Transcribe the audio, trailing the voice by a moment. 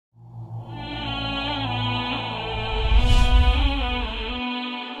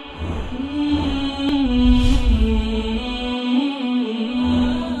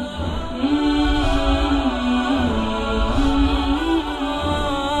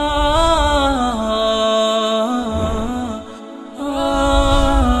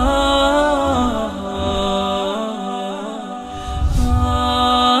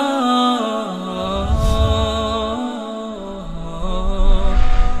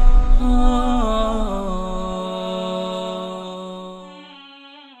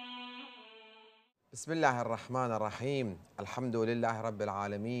بسم الله الرحمن الرحيم الحمد لله رب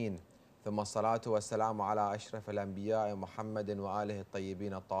العالمين ثم الصلاة والسلام على أشرف الأنبياء محمد وآله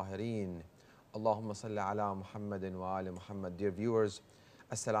الطيبين الطاهرين اللهم صل على محمد وآل محمد. Dear viewers,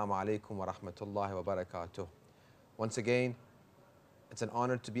 Assalamu alaikum wa rahmatullahi wa barakatuh. Once again, it's an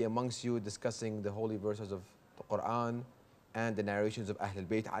honor to be amongst you discussing the holy verses of the Quran and the narrations of Ahlul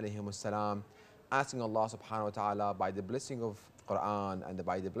Bayt alayhim salam, asking Allah subhanahu wa ta'ala by the blessing of Quran and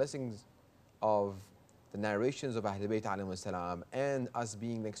by the blessings of the narrations of Ahlul Bayt alayhim salam and us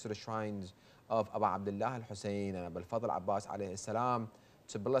being next to the shrines of Abu Abdullah al-Hussein and Abu al-Fadl Abbas alayhi salam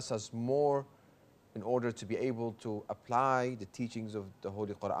to bless us more in order to be able to apply the teachings of the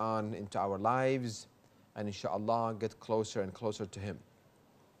Holy Quran into our lives and inshallah get closer and closer to Him.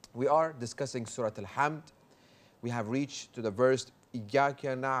 We are discussing Surah Al-Hamd. We have reached to the verse إِيَّاكَ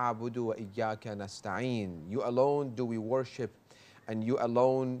نَعْبُدُ وَإِيَّاكَ نَسْتَعِينُ. You alone do we worship and you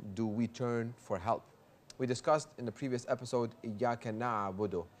alone do we turn for help. We discussed in the previous episode إِيَّاكَ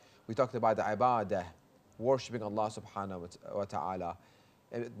نَعْبُدُ. We talked about the ibadah, worshipping Allah subhanahu wa ta'ala.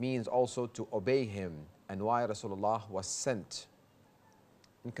 It means also to obey Him and why Rasulullah was sent.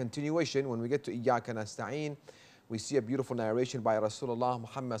 In continuation, when we get to إِيَّاكَ نَسْتَعِينُ, we see a beautiful narration by Rasulullah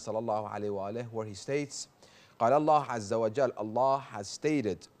Muhammad sallallahu alayhi wa alayhi where he states, قال الله عز وجل, Allah has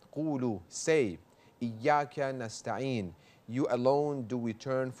stated, قولوا, say, إِيَّاكَ نَسْتَعِينُ. You alone do we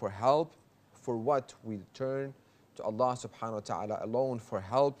turn for help. For what? We turn to Allah subhanahu wa ta'ala alone for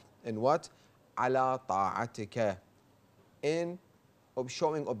help. In what? على طاعتك. In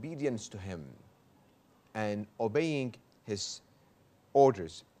showing obedience to Him and obeying His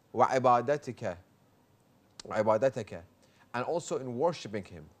orders. وعبادتك. And also in worshipping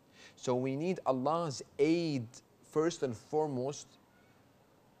Him. So we need Allah's aid first and foremost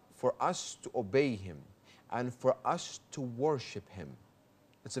for us to obey Him and for us to worship Him.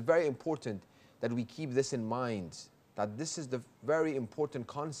 It's very important that we keep this in mind, that this is the very important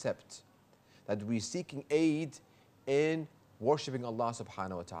concept, that we're seeking aid in worshipping Allah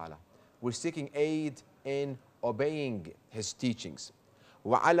subhanahu wa ta'ala. We're seeking aid in obeying His teachings.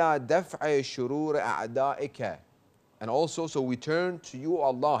 وَعَلَى دَفْعِ شُرُورِ أَعْدَائِكَ. And also, so we turn to you,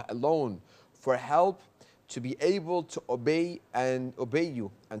 Allah, alone for help to be able to obey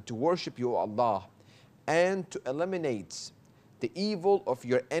you and to worship you, Allah, and to eliminate the evil of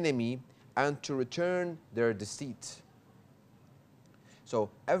your enemy and to return their deceit. So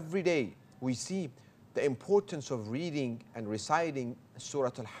every day we see the importance of reading and reciting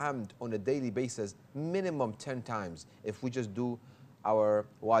Surah Al-Hamd on a daily basis, minimum 10 times if we just do our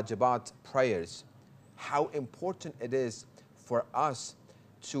wajibat prayers. How important it is for us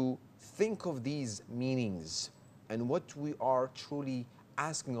to think of these meanings and what we are truly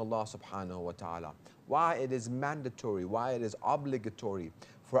asking Allah subhanahu wa ta'ala. Why it is mandatory, why it is obligatory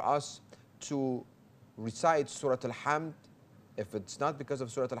for us to recite Surah Al-Hamd. If it's not because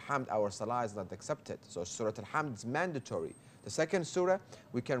of Surah Al-Hamd, our salah is not accepted. So Surah Al-Hamd is mandatory. The second surah,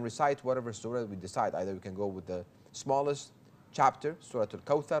 we can recite whatever surah we decide. Either we can go with the smallest chapter, Surah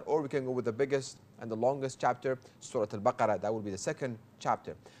Al-Kawthar, or we can go with the biggest and the longest chapter, Surah Al-Baqarah. That will be the second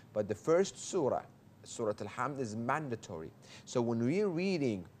chapter. But the first surah, Surah Al-Hamd, is mandatory. So when we're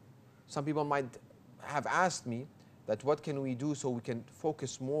reading, some people might have asked me that what can we do so we can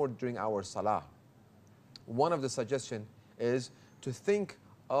focus more during our salah. One of the suggestions is to think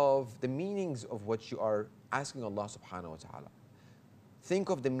of the meanings of what you are asking Allah subhanahu wa ta'ala. Think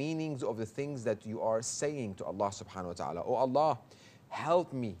of the meanings of the things that you are saying to Allah subhanahu wa ta'ala. Oh Allah,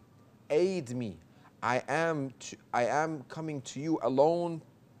 help me, aid me. I am coming to you alone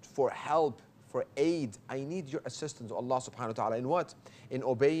for help, for aid. I need your assistance, Allah subhanahu wa ta'ala. In what? In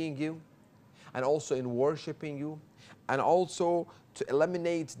obeying you, and also in worshipping you, and also to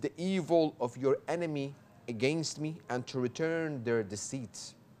eliminate the evil of your enemy against me and to return their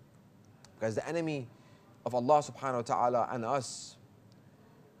deceit. Because the enemy of Allah subhanahu wa ta'ala and us,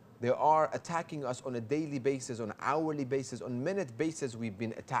 they are attacking us on a daily basis, on an hourly basis, on minute basis. We've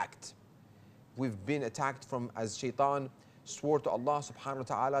been attacked. We've been attacked from, as Shaitan swore to Allah subhanahu wa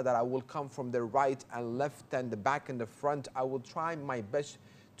ta'ala, that I will come from the right and left and the back and the front. I will try my best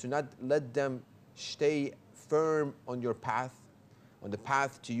to not let them stay firm on your path, on the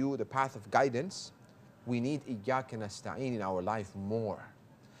path to you, the path of guidance. We need إِيَّاكَ نَسْتَعِينُ in our life more.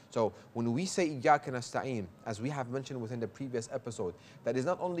 So when we say إِيَّاكَ نَسْتَعِينُ, as we have mentioned within the previous episode, that is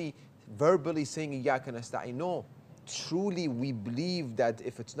not only verbally saying إِيَّاكَ نَسْتَعِينُ. No, truly we believe that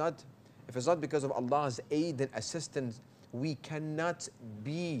if it's not because of Allah's aid and assistance, we cannot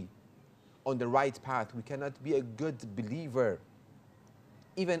be on the right path. We cannot be a good believer.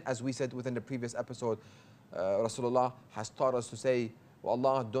 Even as we said within the previous episode, Rasulullah has taught us to say Oh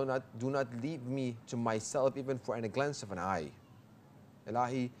Allah, do not leave me to myself even for a glance of an eye.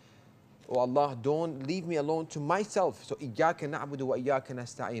 Ilahi, oh Allah, don't leave me alone to myself. So, إِيَّاكَ نَعْبُدُ وَإِيَّاكَ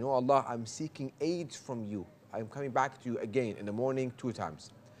نَسْتَعِينُ. Oh Allah, I'm seeking aid from you. I'm coming back to you again in the morning 2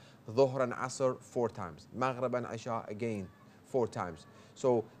 times. Dhuhr and Asr 4 times. Maghrib and Isha again 4 times.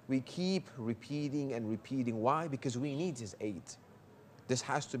 So we keep repeating and repeating. Why? Because we need His aid. This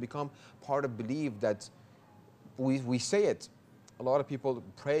has to become part of belief that we say it. A lot of people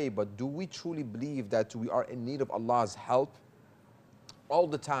pray, but do we truly believe that we are in need of Allah's help? All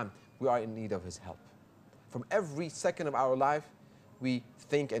the time, we are in need of His help. From every second of our life, we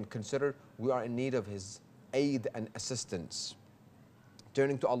think and consider we are in need of His aid and assistance.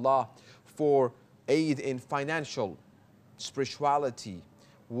 Turning to Allah for aid in financial, spirituality,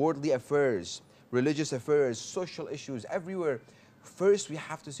 worldly affairs, religious affairs, social issues, everywhere. First, we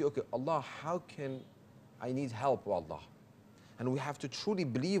have to say, okay, Allah, how can I need help, oh Allah? And we have to truly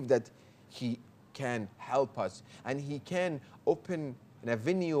believe that He can help us and He can open an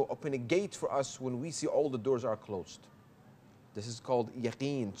avenue, open a gate for us when we see all the doors are closed. This is called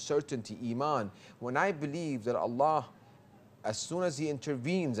yaqeen, certainty, iman. When I believe that Allah, as soon as He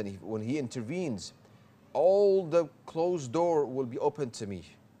intervenes, and when He intervenes, all the closed door will be open to me.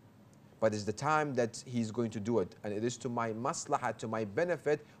 But it's the time that He's going to do it. And it is to my maslahah, to my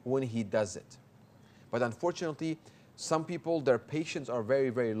benefit when He does it. But unfortunately, some people, their patience are very,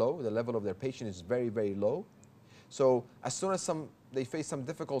 very low. The level of their patience is very, very low. So as soon as they face some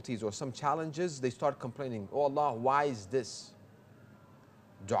difficulties or some challenges, they start complaining, oh Allah, why is this?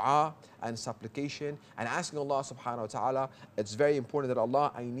 Dua and supplication and asking Allah subhanahu wa ta'ala, it's very important that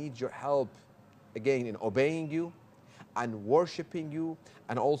Allah, I need your help again in obeying you and worshipping you,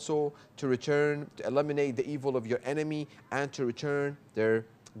 and also to eliminate the evil of your enemy and to return their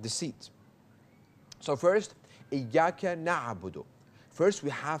deceit. So first, إِيَّاكَ نَعْبُدُ. First,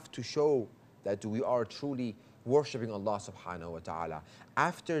 we have to show that we are truly worshipping Allah subhanahu wa ta'ala.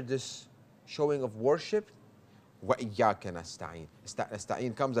 After this showing of worship, وَإِيَّاكَ نَسْتَعِينُ.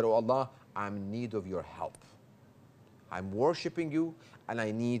 Nasta'een comes that, oh Allah, I'm in need of your help. I'm worshipping you and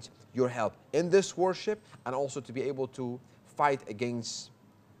I need your help in this worship, and also to be able to fight against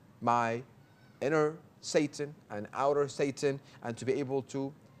my inner Satan and outer Satan, and to be able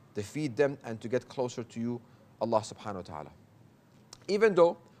to defeat them and to get closer to you, Allah subhanahu wa ta'ala. Even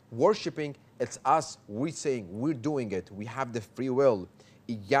though worshipping, it's us, we're saying, we're doing it, we have the free will.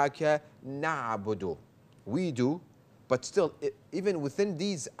 إِيَّاكَ نَعْبُدُ. We do, but still, even within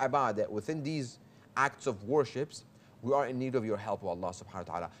these ibadah, within these acts of worships, we are in need of your help, Allah subhanahu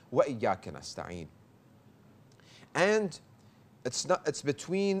wa ta'ala. وَإِيَّاكَ نَسْتَعِينُ. And it's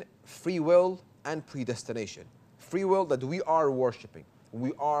between free will and predestination. Free will, that we are worshipping.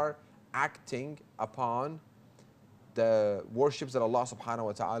 We are acting upon the worships that Allah subhanahu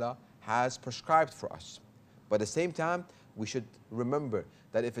wa ta'ala has prescribed for us. But at the same time, we should remember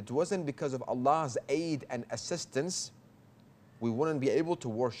that if it wasn't because of Allah's aid and assistance, we wouldn't be able to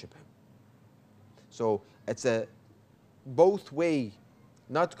worship Him. So it's a both way,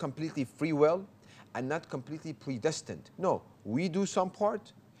 not completely free will and not completely predestined. No, we do some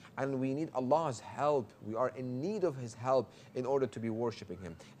part and we need Allah's help. We are in need of His help in order to be worshipping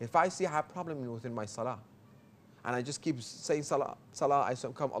Him. If I see I have a problem within my salah, and I just keep saying salah, I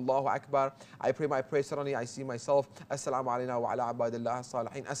come Allahu Akbar, I pray my prayer, suddenly I see myself, Assalamu alayna wa ala abadillah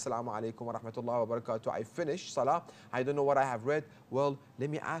salihin, Assalamu alaikum wa rahmatullahi wa barakatuh. I finish salah, I don't know what I have read. Well, let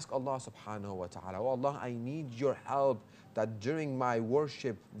me ask Allah subhanahu wa ta'ala, oh Allah, I need your help, that during my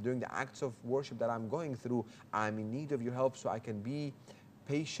worship, during the acts of worship that I'm going through, I'm in need of your help so I can be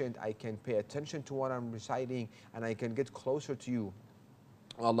patient, I can pay attention to what I'm reciting, and I can get closer to you,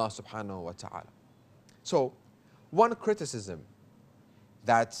 Allah subhanahu wa ta'ala. So, one criticism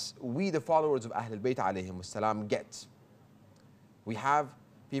that we, the followers of Ahlul Bayt alayhim salam, get. We have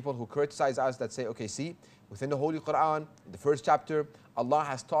people who criticize us that say, okay, see, within the Holy Quran, in the first chapter, Allah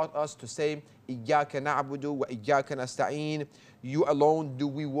has taught us to say, إِيَّاكَ نَعْبُدُ وَإِيَّاكَ نَسْتَعِينُ. You alone do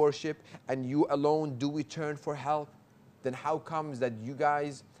we worship, and you alone do we turn for help. Then how comes that you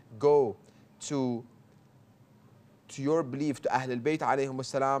guys go to your belief, to Ahlul Bayt alayhim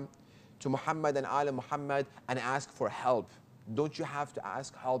salam, to Muhammad and Ali Muhammad, and ask for help? Don't you have to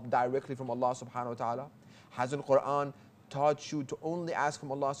ask help directly from Allah subhanahu wa ta'ala? Hasn't Quran taught you to only ask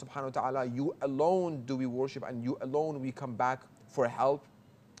from Allah subhanahu wa ta'ala? You alone do we worship, and you alone we come back for help.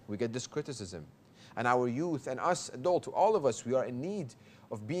 We get this criticism. And our youth and us adults, all of us, we are in need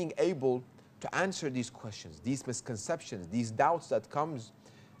of being able to answer these questions, these misconceptions, these doubts that comes,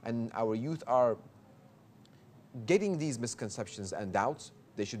 and our youth are getting these misconceptions and doubts.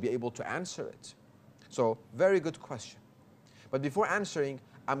 They should be able to answer it. So, very good question. But before answering,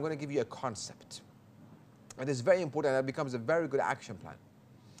 I'm going to give you a concept. It is very important, that becomes a very good action plan.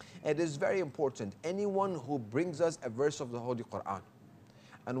 It is very important. Anyone who brings us a verse of the Holy Quran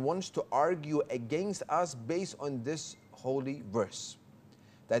and wants to argue against us based on this holy verse,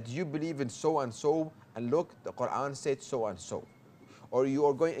 that you believe in so and so, and look, the Quran said so and so, or you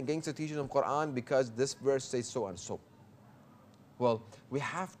are going against the teaching of Quran because this verse says so and so. Well, we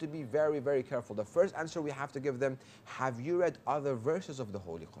have to be very, very careful. The first answer we have to give them: have you read other verses of the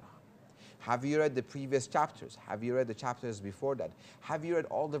Holy Quran? Have you read the previous chapters? Have you read the chapters before that? Have you read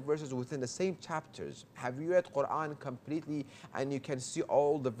all the verses within the same chapters? Have you read Quran completely and you can see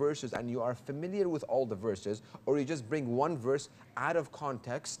all the verses and you are familiar with all the verses? Or you just bring one verse out of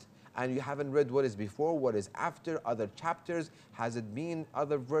context and you haven't read what is before, what is after, other chapters? Has it been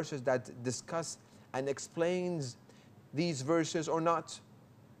other verses that discuss and explains these verses or not?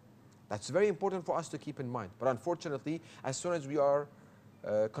 That's very important for us to keep in mind. But unfortunately, as soon as we are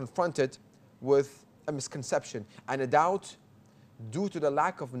confronted with a misconception and a doubt, due to the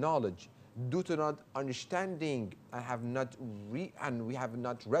lack of knowledge, due to not understanding, and we have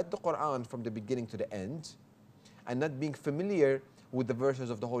not read the Quran from the beginning to the end, and not being familiar with the verses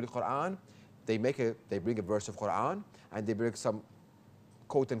of the Holy Quran, they bring a verse of Quran and they bring some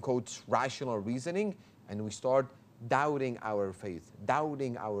quote unquote rational reasoning, and we start doubting our faith,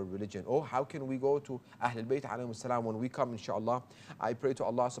 doubting our religion. Oh, how can we go to Ahlul Bayt alayhim salam when we come, inshallah? I pray to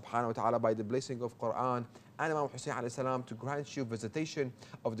Allah subhanahu wa ta'ala by the blessing of Quran and Imam Hussein alayhi salam to grant you visitation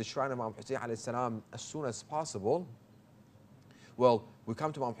of the shrine of Imam Hussein alayhi salam as soon as possible. Well, we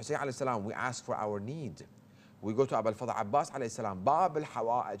come to Imam Hussein alayhi salam, we ask for our need. We go to Abul Fadl Abbas alayhi salam, Bab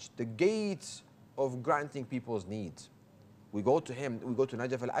al-Hawa'ij, the gate of granting people's needs. We go to him, we go to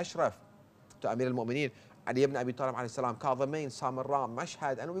Najaf al-Ashraf, to Amir al-Mu'mineen, Ali ibn Abi Talib alayhi salam, Kadhimain, Samarra,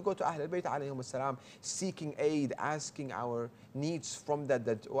 Mashhad, and we go to Ahlul Bayt alayhim salam, seeking aid, asking our needs from that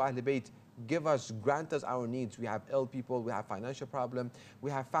oh Ahlul Bayt, give us, grant us our needs. We have ill people, we have financial problem,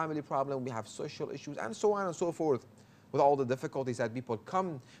 we have family problem, we have social issues, and so on and so forth. With all the difficulties that people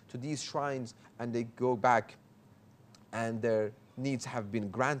come to these shrines and they go back and their needs have been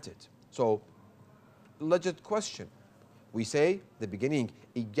granted. So, legit question. We say, the beginning,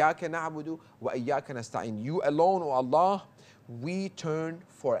 إِيَّاكَ نَعْبُدُ وَإِيَّاكَ نَسْتَعِينُ. You alone, O Allah, we turn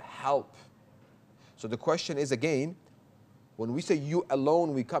for help. So the question is again, when we say you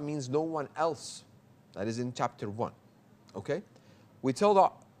alone, means no one else. That is in chapter 1. Okay? We tell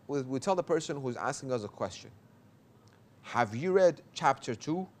the person who's asking us a question, have you read chapter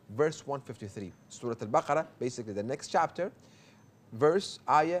 2, verse 153? Surah Al-Baqarah, basically the next chapter, verse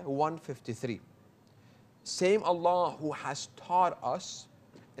ayah 153. Same Allah who has taught us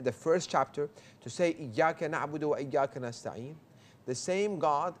in the first chapter to say إِيَّاكَ نَعْبُدُ وَإِيَّاكَ نَسْتَعِينُ. The same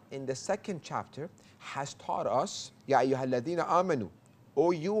God in the second chapter has taught us يَا أَيُّهَا الَّذِينَ آمَنُوا,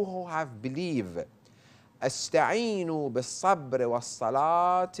 O you who have believed, أَسْتَعِينُوا بِالصَّبْرِ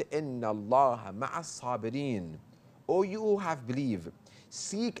وَالصَّلَاةِ إِنَّ اللَّهَ مَعَ الصَّابِرِينَ. O you who have believed,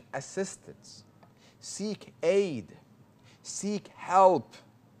 seek assistance, seek aid, seek help.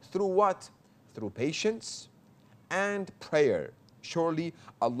 Through what? Through patience and prayer. Surely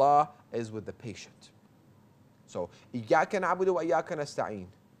Allah is with the patient. So, إِيَّاكَ نَعْبُدُ وَإِيَّاكَ نَسْتَعِينُ.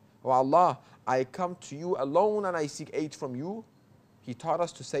 Oh Allah, I come to you alone and I seek aid from you. He taught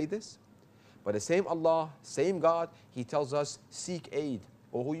us to say this. But the same Allah, same God, He tells us, seek aid.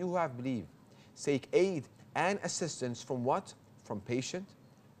 O who you have believed, seek aid and assistance from what? From patience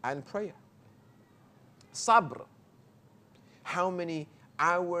and prayer. Sabr. How many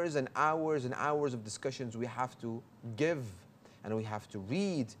hours and hours and hours of discussions we have to give and we have to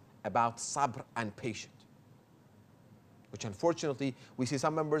read about sabr and patience, which unfortunately we see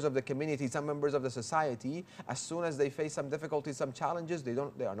some members of the community, some members of the society, as soon as they face some difficulties, some challenges,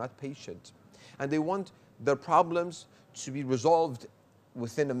 they are not patient, and they want their problems to be resolved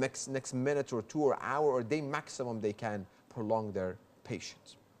within the next minute or two or hour or day maximum. They can prolong their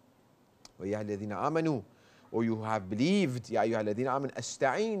patience. وَيَا الَّذِينَ آمَنُوا, or you have believed, يَا أَيُّهَا الَّذِينَ آمَنُوا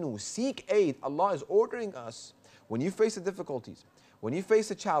أَسْتَعِينُوا, seek aid. Allah is ordering us, when you face the difficulties, when you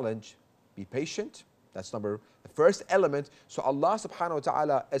face a challenge, be patient. That's the first element. So Allah subhanahu wa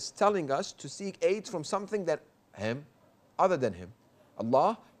ta'ala is telling us to seek aid from something that Him, other than Him.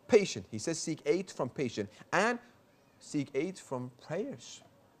 Allah, patient. He says seek aid from patience and seek aid from prayers.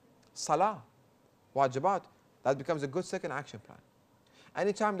 Salah, wajibat. That becomes a good second action plan.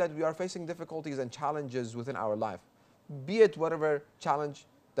 Anytime that we are facing difficulties and challenges within our life, be it whatever challenge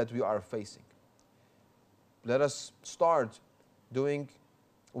that we are facing, let us start doing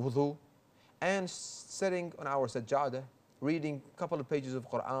wudu and sitting on our sajjadah, reading a couple of pages of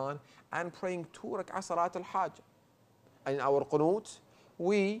Quran and praying 2 rak'ah salat al-hajj. in our qunut,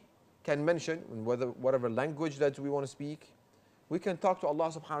 we can mention in whatever language that we want to speak. We can talk to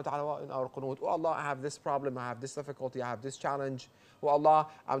Allah subhanahu wa ta'ala in our qunut. Oh Allah, I have this problem, I have this difficulty, I have this challenge. Oh Allah,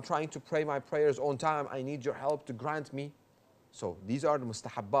 I'm trying to pray my prayers on time. I need your help to grant me. So these are the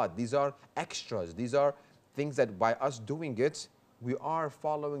mustahabbat. These are extras. These are things that by us doing it, we are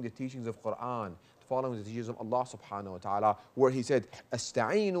following the teachings of Quran, following the teachings of Allah subhanahu wa ta'ala, where He said,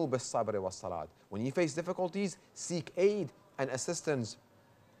 "Asta'inu bis-sabri was-salat." When you face difficulties, seek aid and assistance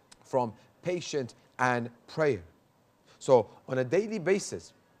from patience and prayer. So on a daily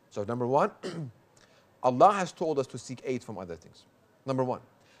basis, so number one, Allah has told us to seek aid from other things. Number one.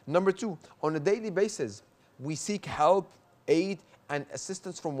 Number two, on a daily basis, we seek help, aid, and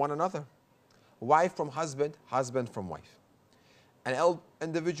assistance from one another. Wife from husband, husband from wife. An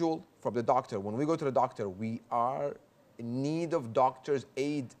individual from the doctor. When we go to the doctor, we are in need of doctor's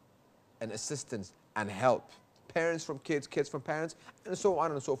aid and assistance and help. Parents from kids, kids from parents, and so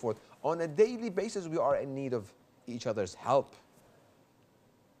on and so forth. On a daily basis, we are in need of each other's help.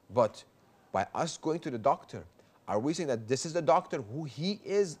 But by us going to the doctor, are we saying that this is the doctor who he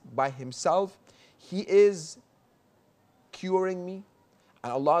is by himself? He is curing me,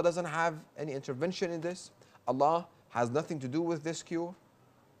 and Allah doesn't have any intervention in this? Allah has nothing to do with this cure?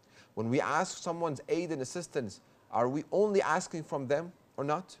 When we ask someone's aid and assistance, are we only asking from them or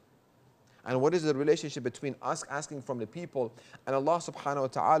not? And what is the relationship between us asking from the people and Allah subhanahu wa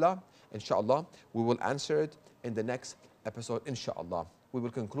ta'ala? Inshallah, we will answer it in the next episode, inshallah. We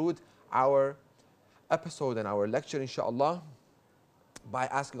will conclude our episode and our lecture, inshallah, by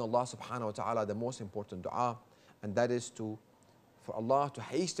asking Allah subhanahu wa ta'ala the most important dua, and that is for Allah to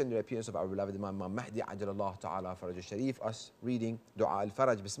hasten the appearance of our beloved Imam Mahdi ajalallah ta'ala faraj al-sharif. Us reading dua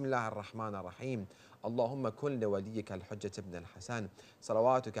al-faraj. Bismillah ar-Rahman ar-Rahim. اللهم كن لوليك الحجة ابن الحسن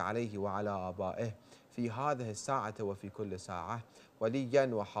صلواتك عليه وعلى آبائه في هذه الساعة وفي كل ساعة وليا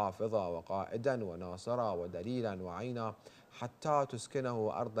وحافظا وقائدا وناصرا ودليلا وعينا حتى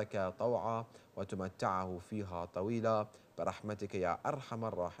تسكنه أرضك طوعا وتمتعه فيها طويلا برحمتك يا أرحم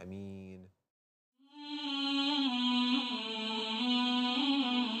الراحمين.